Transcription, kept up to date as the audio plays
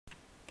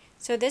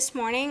So this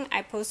morning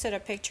I posted a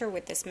picture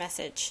with this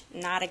message,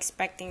 not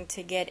expecting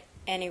to get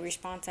any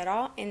response at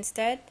all.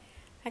 Instead,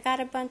 I got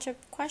a bunch of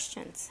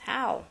questions.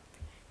 How?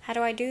 How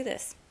do I do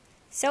this?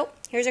 So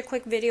here's a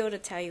quick video to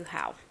tell you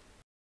how.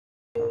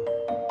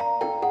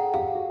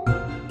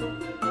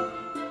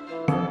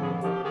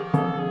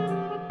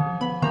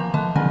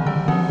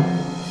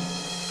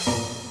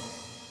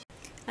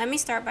 Let me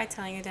start by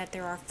telling you that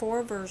there are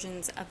 4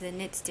 versions of the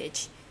knit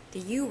stitch, the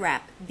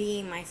U-wrap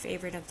being my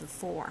favorite of the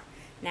 4.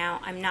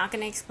 Now, I'm not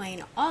going to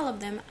explain all of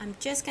them, I'm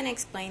just going to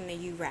explain the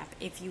U-wrap.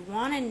 If you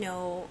want to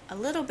know a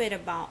little bit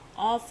about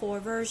all 4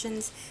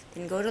 versions,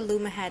 then go to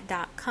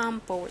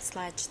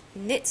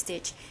lumahat.com/knit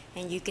stitch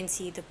and you can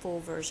see the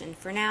full version.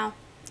 For now,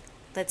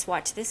 let's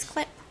watch this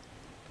clip.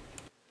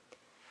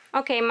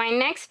 Okay, my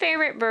next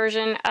favorite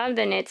version of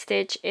the knit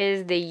stitch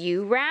is the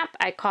U-wrap.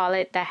 I call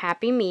it the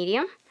happy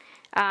medium.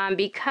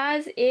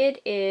 Because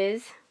it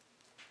is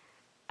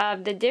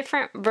of the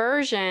different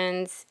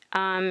versions,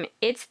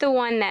 it's the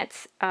one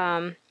that's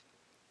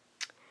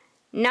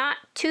not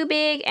too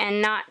big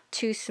and not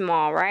too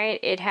small, right?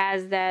 It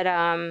has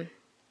that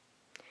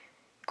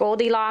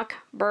Goldilocks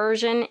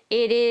version.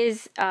 It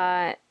is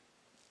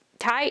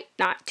tight,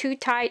 not too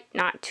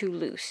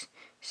loose.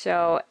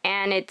 So,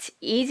 and it's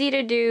easy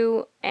to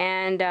do,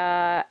 and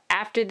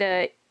after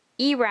the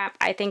E-wrap,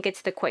 I think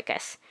it's the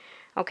quickest.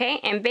 Okay,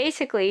 and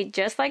basically,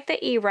 just like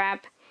the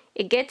E-wrap,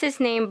 it gets its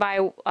name by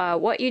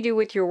what you do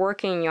with your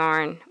working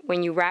yarn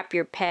when you wrap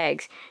your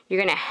pegs.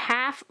 You're going to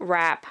half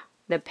wrap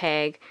the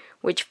peg,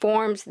 which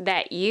forms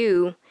that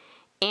U,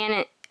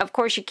 and of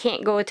course you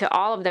can't go to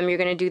all of them. You're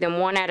going to do them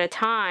one at a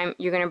time.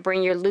 You're going to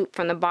bring your loop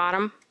from the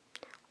bottom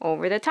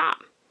over the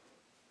top.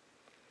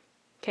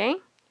 Okay,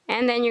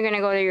 and then you're going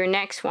to go to your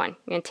next one.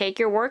 You're going to take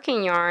your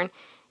working yarn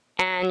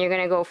and you're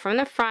going to go from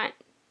the front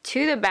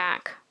to the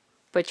back,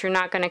 but you're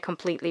not going to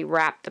completely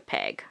wrap the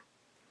peg.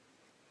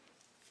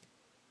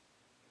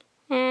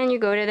 And you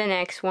go to the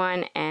next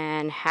one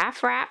and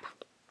half wrap,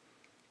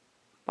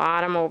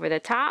 bottom over the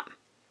top.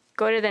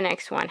 Go to the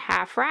next one,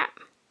 half wrap,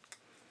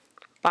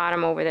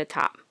 bottom over the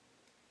top.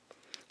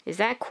 Is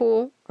that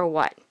cool or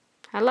what?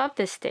 I love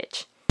this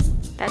stitch.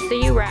 That's the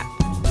U-wrap.